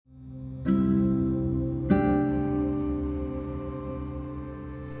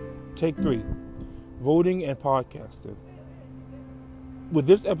Take 3, voting and podcasting. With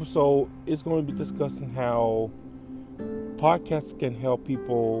this episode, it's going to be discussing how podcasts can help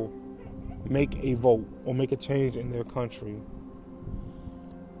people make a vote or make a change in their country.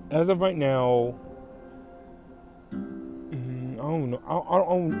 As of right now, I don't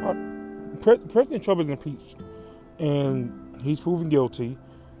know. President Trump is impeached, and he's proven guilty.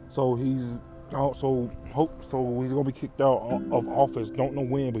 So he's gonna be kicked out of office. Don't know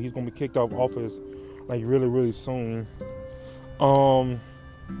when, but he's gonna be kicked out of office like really, really soon.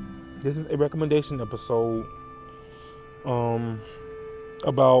 This is a recommendation episode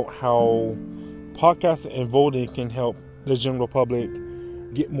about how podcasting and voting can help the general public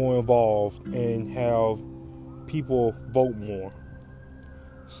get more involved and have people vote more.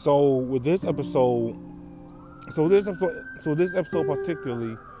 So with this episode, this episode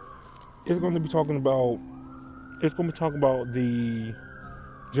particularly, it's going to be talking about the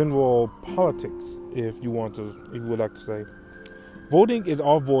general politics, if you would like to say. Voting is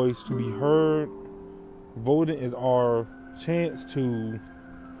our voice to be heard. Voting is our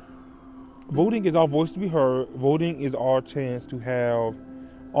voice to be heard. Voting is our chance to have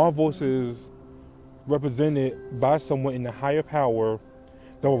our voices represented by someone in the higher power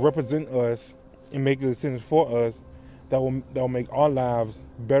that will represent us and make the decisions for us that will make our lives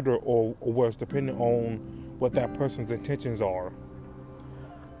better or worse, depending on what that person's intentions are.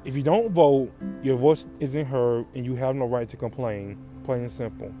 If you don't vote, your voice isn't heard, and you have no right to complain. Plain and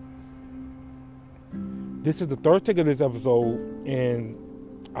simple. This is the third take of this episode, and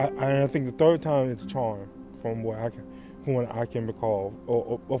I think the third time it's a charm from what I can recall,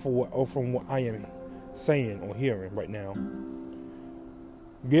 or from what I am saying or hearing right now.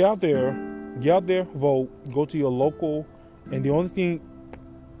 Get out there, vote, go to your local, and the only thing,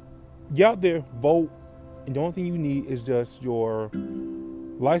 vote, and the only thing you need is just your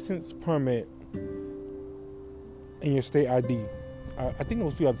license, permit, and your state ID. I think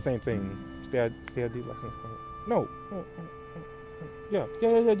those two are the same thing. State ID, license, permit. No. Yeah,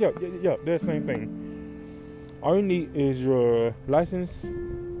 they're the same thing. All you need is your license,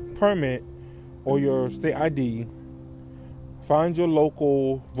 permit, or your state ID. Find your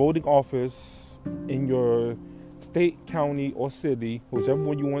local voting office in your state, county, or city, whichever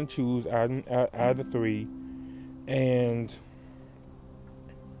one you want to choose out of the three, and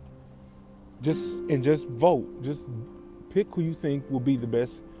just vote. Just pick who you think will be the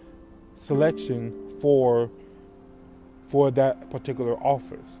best selection for that particular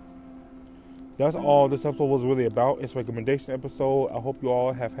office. That's all this episode was really about. It's a recommendation episode. I hope you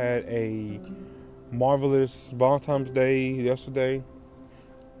all have had a marvelous Valentine's Day yesterday.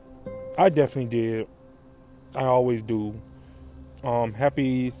 I definitely did. I always do.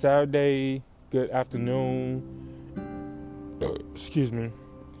 Happy Saturday. Good afternoon. Excuse me.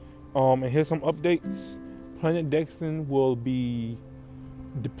 And here's some updates. Planet Dexon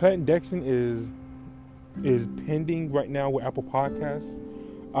is pending right now with Apple Podcasts.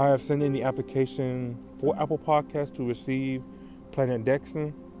 I have sent in the application for Apple Podcasts to receive Planet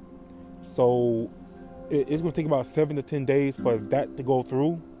Dexon. So it's going to take about 7 to 10 days for that to go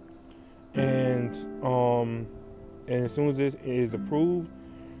through. And as soon as it is approved,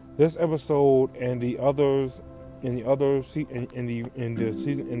 this episode and the others in the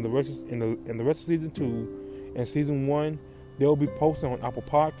rest of season 2 and season 1, they'll be posted on Apple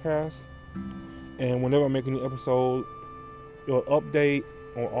Podcasts. And whenever I make a new episode, it'll update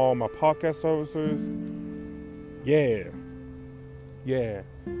on all my podcast services. Yeah.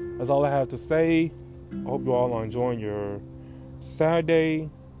 That's all I have to say. I hope you all are enjoying your Saturday.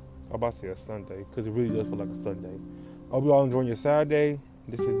 I'm about to say a Sunday, because it really does feel like a Sunday. I hope you all enjoying your Saturday.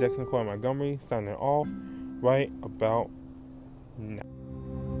 This is Dexon Corey Montgomery signing off right about now.